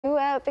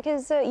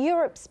Because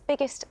Europe's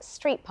biggest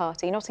street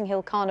party, Notting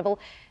Hill Carnival,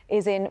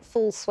 is in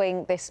full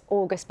swing this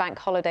August bank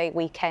holiday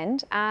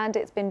weekend, and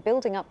it's been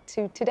building up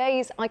to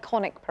today's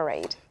iconic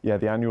parade. Yeah,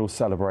 the annual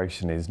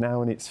celebration is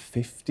now in its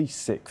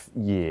 56th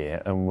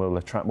year and will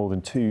attract more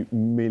than 2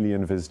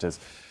 million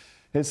visitors.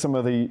 Here's some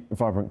of the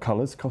vibrant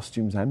colours,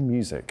 costumes and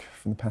music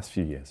from the past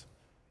few years.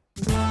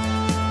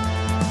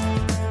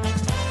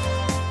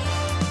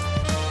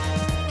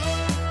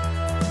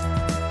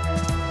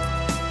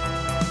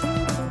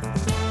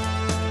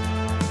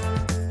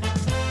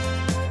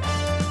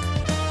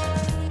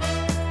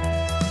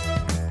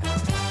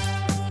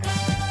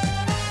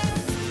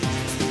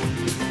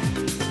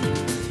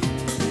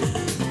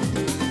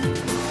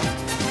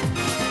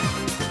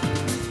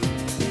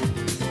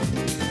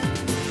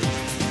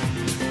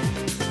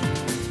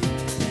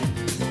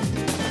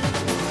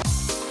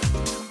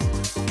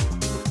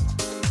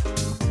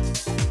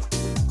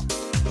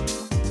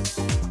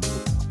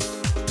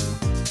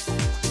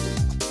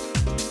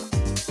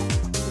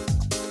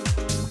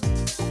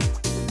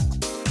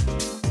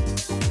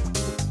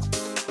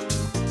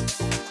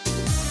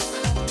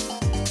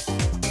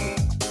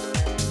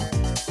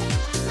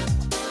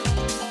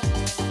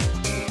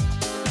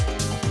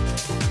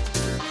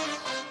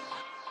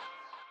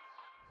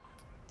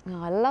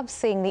 Oh, I love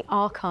seeing the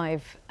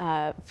archive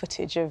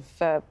footage of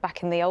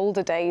back in the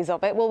older days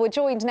of it. Well, we're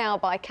joined now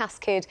by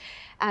CassKidd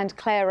and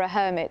Claira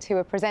Hermet, who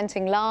are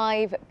presenting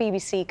live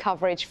BBC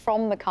coverage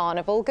from the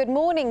Carnival. Good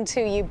morning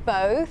to you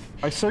both.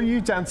 I saw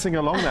you dancing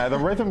along there. The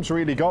rhythm's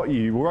really got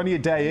you. We're only a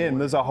day in.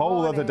 There's a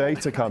whole other day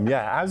to come.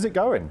 Yeah, how's it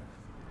going?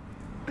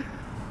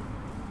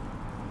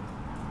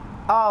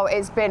 Oh,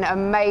 it's been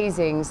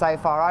amazing so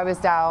far. I was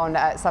down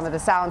at some of the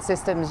sound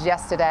systems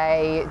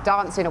yesterday,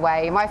 dancing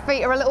away. My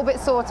feet are a little bit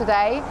sore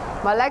today.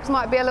 My legs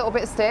might be a little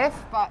bit stiff,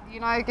 but,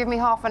 you know, give me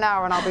half an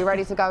hour and I'll be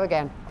ready to go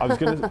again. I was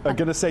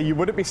gonna say, you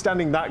wouldn't be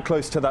standing that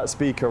close to that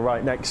speaker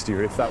right next to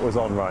you if that was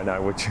on right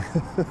now, would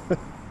you?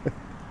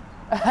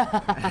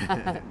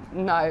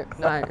 No.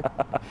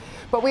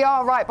 But we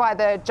are right by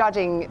the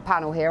judging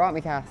panel here, aren't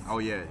we, Cass? Oh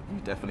yeah, you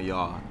definitely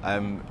are.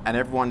 And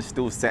everyone's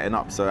still setting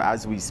up. So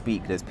as we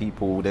speak, there's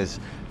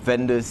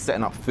vendors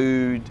setting up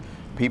food.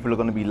 People are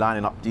going to be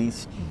lining up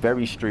these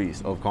very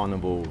streets of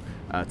Carnival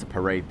to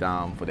parade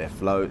down for their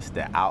floats,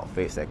 their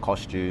outfits, their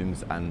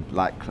costumes. And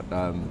like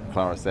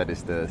Clara said,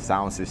 it's the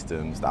sound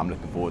systems that I'm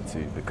looking forward to,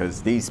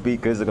 because these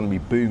speakers are going to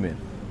be booming.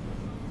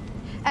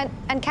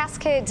 And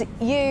CassKidd,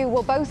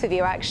 both of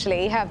you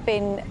actually, have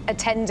been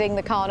attending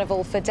the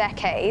Carnival for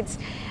decades.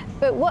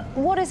 But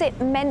what has it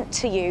meant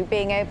to you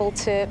being able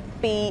to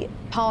be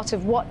part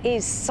of what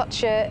is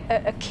such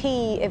a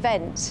key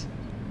event?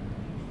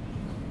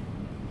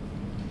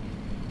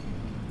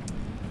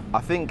 I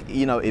think,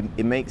 you know,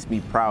 it makes me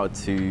proud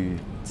to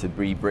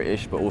be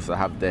British, but also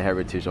have the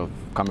heritage of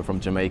coming from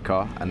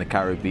Jamaica and the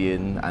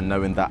Caribbean, and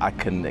knowing that I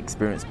can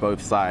experience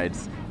both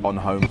sides on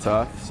home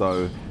turf.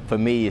 So for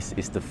me,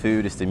 it's the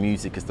food, it's the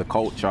music, it's the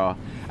culture,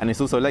 and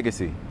it's also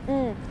legacy.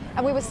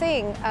 And we were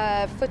seeing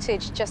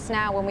footage just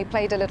now when we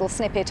played a little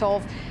snippet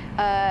of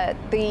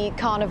the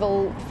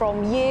Carnival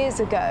from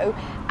years ago,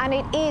 and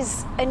it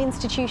is an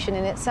institution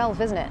in itself,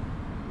 isn't it?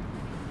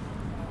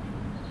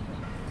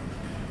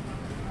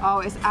 Oh,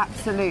 it's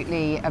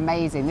absolutely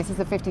amazing. This is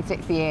the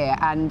 56th year,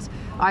 and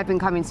I've been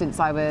coming since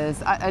I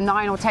was a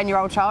 9 or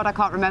 10-year-old child. I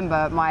can't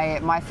remember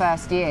my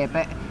first year,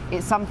 but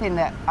it's something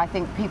that I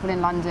think people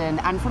in London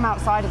and from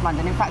outside of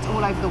London, in fact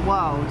all over the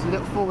world,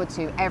 look forward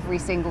to every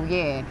single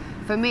year.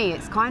 For me,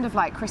 it's kind of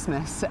like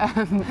Christmas.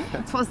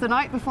 It was the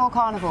night before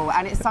Carnival,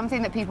 and it's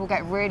something that people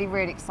get really,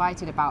 really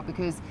excited about,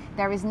 because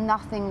there is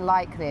nothing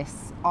like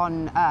this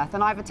on earth.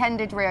 And I've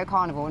attended Rio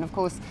Carnival, and of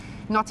course,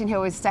 Notting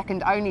Hill is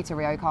second only to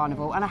Rio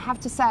Carnival. And I have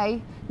to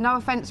say, no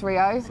offence,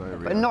 Rio,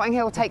 but Notting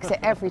Hill takes it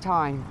every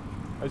time.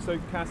 So,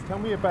 Cass, tell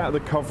me about the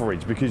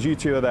coverage, because you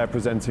two are there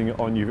presenting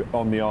on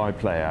the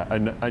iPlayer,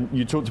 and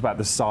you talked about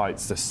the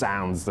sights, the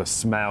sounds, the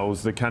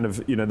smells, the kind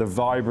of, you know, the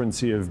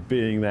vibrancy of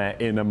being there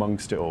in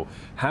amongst it all.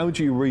 How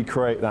do you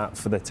recreate that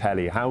for the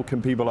telly? How can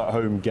people at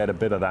home get a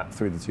bit of that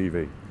through the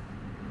TV?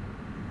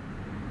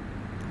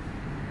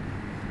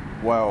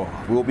 Well,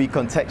 we'll be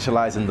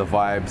contextualising the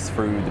vibes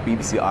through the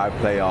BBC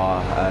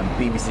iPlayer,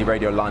 BBC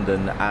Radio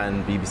London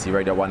and BBC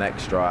Radio 1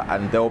 Extra,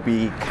 and there'll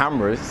be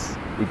cameras.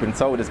 We've been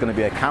told there's going to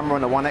be a camera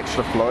on the 1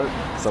 Extra float.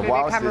 So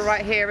there'll be a camera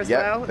right here as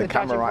well, the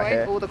camera right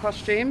here, all the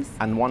costumes.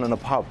 And one on a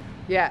pub.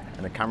 Yeah.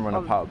 And a camera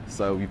on a pub.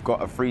 So we've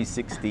got a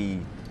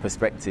 360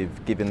 perspective,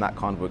 giving that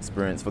Carnival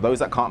experience for those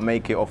that can't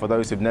make it, or for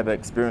those who've never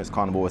experienced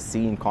Carnival or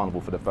seen Carnival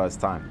for the first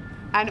time.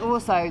 And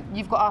also,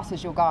 you've got us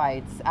as your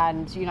guides,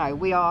 and you know,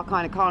 we are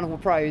kind of Carnival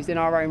pros in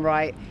our own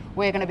right.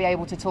 We're going to be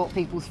able to talk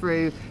people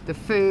through the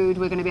food,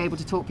 we're going to be able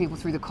to talk people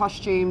through the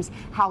costumes,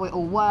 how it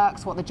all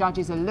works, what the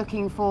judges are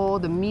looking for,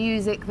 the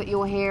music that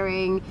you're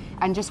hearing,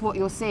 and just what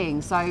you're seeing.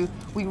 So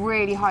we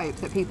really hope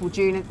that people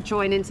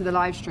join into the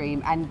live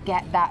stream and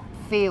get that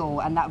feel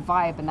and that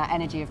vibe and that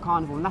energy of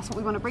Carnival, and that's what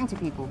we want to bring to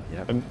people.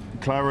 Yep. And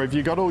Claira, have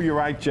you got all your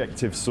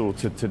adjectives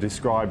sorted to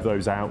describe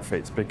those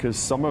outfits? Because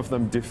some of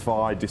them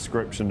defy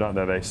description, don't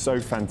they? They're so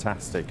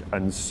fantastic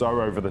and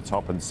so over the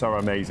top and so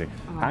amazing.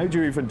 How do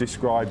you even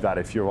describe that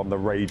if you're on the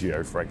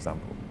radio, for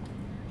example?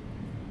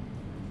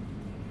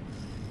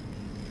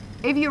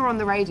 If you're on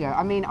the radio,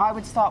 I mean, I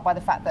would start by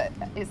the fact that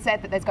it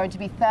said that there's going to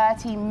be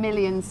 30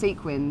 million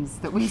sequins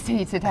that we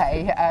see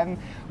today.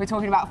 We're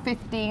talking about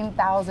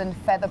 15,000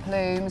 feather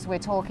plumes. We're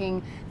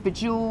talking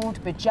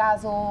bejeweled,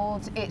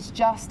 bejazzled. It's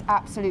just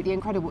absolutely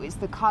incredible. It's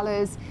the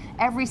colours.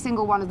 Every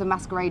single one of the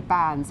masquerade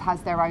bands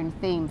has their own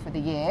theme for the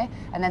year,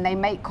 and then they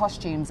make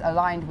costumes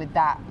aligned with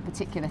that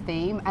particular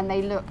theme, and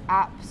they look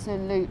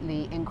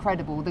absolutely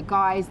incredible. The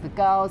guys, the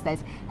girls,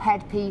 there's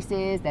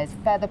headpieces, there's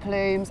feather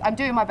plumes. I'm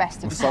doing my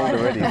best to describe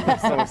it.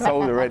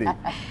 Sold already.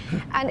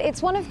 And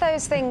it's one of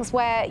those things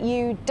where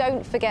you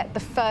don't forget the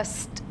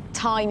first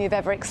time you've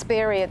ever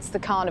experienced the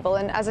Carnival.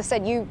 And as I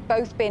said, you've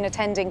both been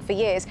attending for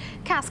years.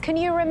 Cass, can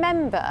you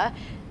remember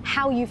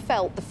how you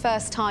felt the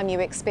first time you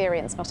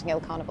experienced Notting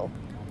Hill Carnival?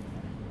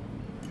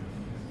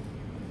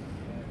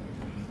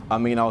 I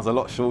mean, I was a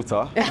lot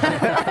shorter.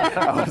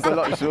 I was a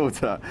lot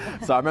shorter.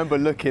 So I remember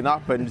looking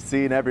up and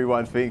seeing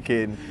everyone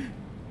thinking,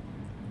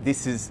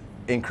 this is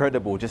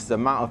incredible, just the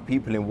amount of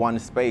people in one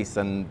space,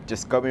 and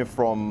just going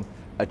from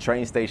a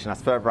train station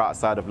that's further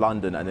outside of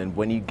London, and then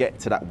when you get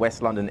to that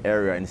West London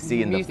area and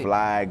seeing the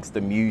flags,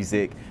 the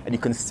music, and you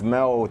can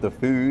smell the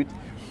food,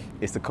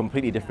 it's a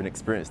completely different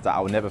experience that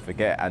I'll never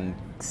forget. And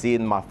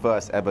seeing my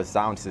first ever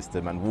sound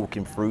system and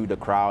walking through the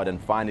crowd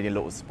and finding a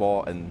little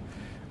spot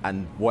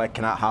and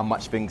working out how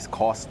much things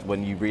cost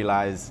when you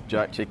realise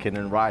jerk chicken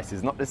and rice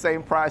is not the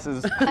same price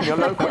as in your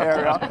local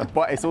area,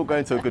 but it's all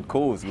going to a good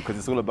cause because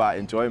it's all about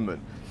enjoyment.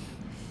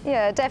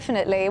 Yeah,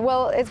 definitely.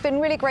 Well, it's been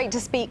really great to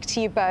speak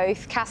to you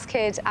both.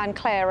 CassKidd and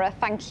Claira,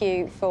 thank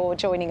you for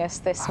joining us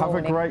this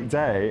morning. Have a great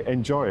day.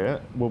 Enjoy it.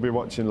 We'll be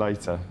watching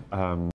later.